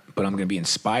restaurant, but I'm going to be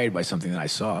inspired by something that I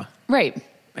saw. Right.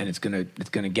 And it's gonna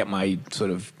get my sort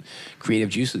of creative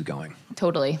juices going.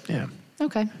 Totally. Yeah.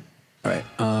 Okay. All right.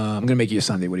 I'm gonna make you a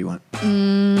sundae. What do you want?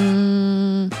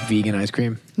 Vegan ice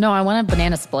cream? No, I want a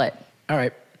banana split. All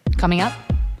right. Coming up?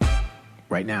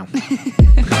 Right now.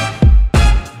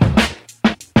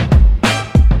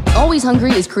 Always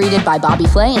Hungry is created by Bobby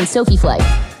Flay and Sophie Flay.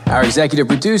 Our executive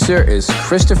producer is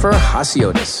Christopher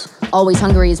Hasiotis. Always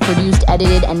Hungry is produced,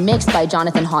 edited, and mixed by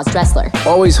Jonathan Haas-Dressler.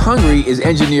 Always Hungry is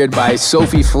engineered by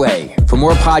Sophie Flay. For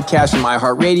more podcasts from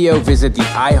iHeartRadio, visit the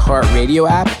iHeartRadio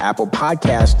app, Apple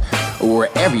Podcast, or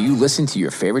wherever you listen to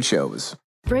your favorite shows.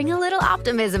 Bring a little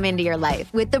optimism into your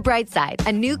life with The Bright Side,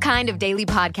 a new kind of daily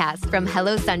podcast from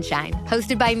Hello Sunshine,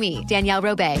 hosted by me, Danielle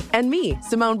Robay. And me,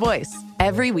 Simone Boyce.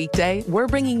 Every weekday, we're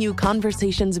bringing you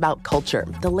conversations about culture,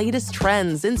 the latest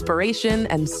trends, inspiration,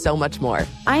 and so much more.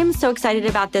 I am so excited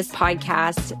about this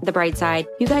podcast, The Bright Side.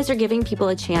 You guys are giving people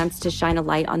a chance to shine a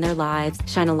light on their lives,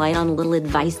 shine a light on a little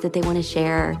advice that they want to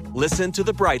share. Listen to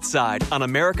The Bright Side on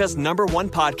America's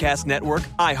 #1 podcast network,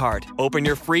 iHeart. Open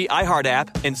your free iHeart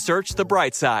app and search The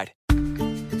Bright Side.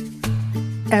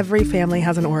 Every family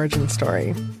has an origin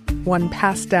story, one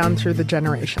passed down through the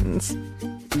generations.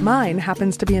 Mine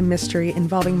happens to be a mystery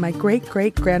involving my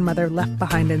great-great-grandmother left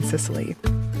behind in Sicily.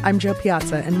 I'm Joe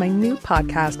Piazza, and my new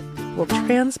podcast will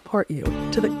transport you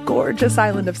to the gorgeous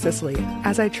island of Sicily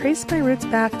as I trace my roots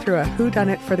back through a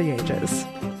whodunit for the ages.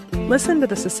 Listen to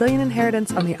The Sicilian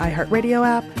Inheritance on the iHeartRadio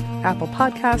app, Apple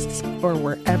Podcasts, or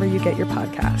wherever you get your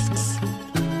podcasts.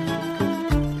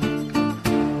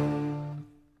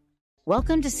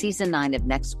 Welcome to Season 9 of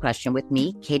Next Question with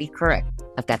me, Katie Couric.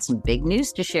 I've got some big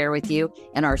news to share with you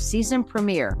in our season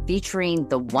premiere featuring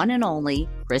the one and only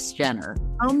Kris Jenner.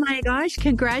 Oh my gosh,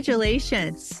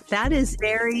 congratulations. That is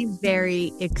very,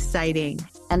 very exciting.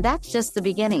 And that's just the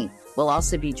beginning. We'll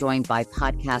also be joined by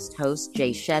podcast host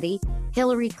Jay Shetty,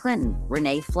 Hillary Clinton,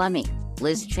 Renee Fleming,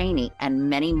 Liz Cheney, and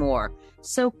many more.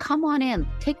 So come on in,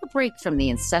 take a break from the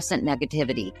incessant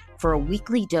negativity for a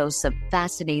weekly dose of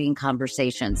fascinating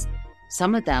conversations.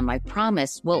 Some of them, I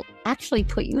promise, will actually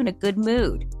put you in a good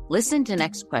mood. Listen to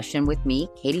Next Question with me,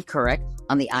 Katie Couric,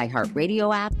 on the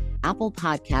iHeartRadio app, Apple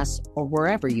Podcasts, or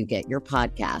wherever you get your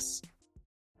podcasts.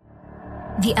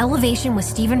 The Elevation with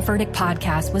Stephen Furtick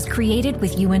podcast was created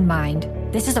with you in mind.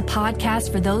 This is a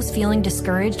podcast for those feeling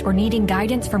discouraged or needing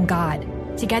guidance from God.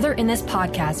 Together in this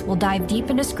podcast, we'll dive deep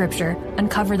into Scripture,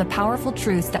 uncover the powerful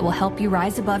truths that will help you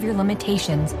rise above your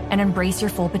limitations and embrace your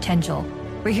full potential.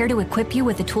 We're here to equip you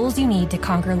with the tools you need to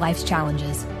conquer life's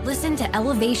challenges. Listen to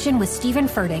Elevation with Stephen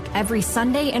Furtick every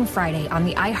Sunday and Friday on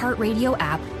the iHeartRadio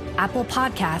app, Apple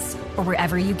Podcasts, or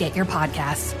wherever you get your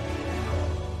podcasts.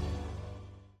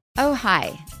 Oh,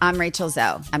 hi, I'm Rachel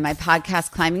Zoe, and my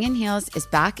podcast, Climbing in Heels, is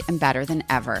back and better than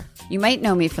ever. You might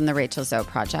know me from the Rachel Zoe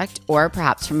Project, or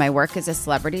perhaps from my work as a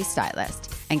celebrity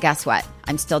stylist. And guess what?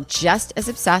 I'm still just as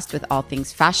obsessed with all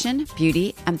things fashion,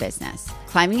 beauty, and business.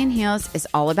 Climbing in Heels is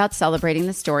all about celebrating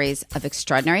the stories of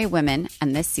extraordinary women,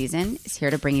 and this season is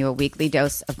here to bring you a weekly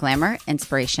dose of glamour,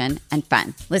 inspiration, and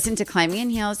fun. Listen to Climbing in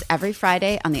Heels every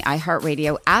Friday on the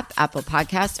iHeartRadio app, Apple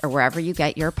Podcasts, or wherever you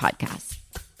get your podcasts.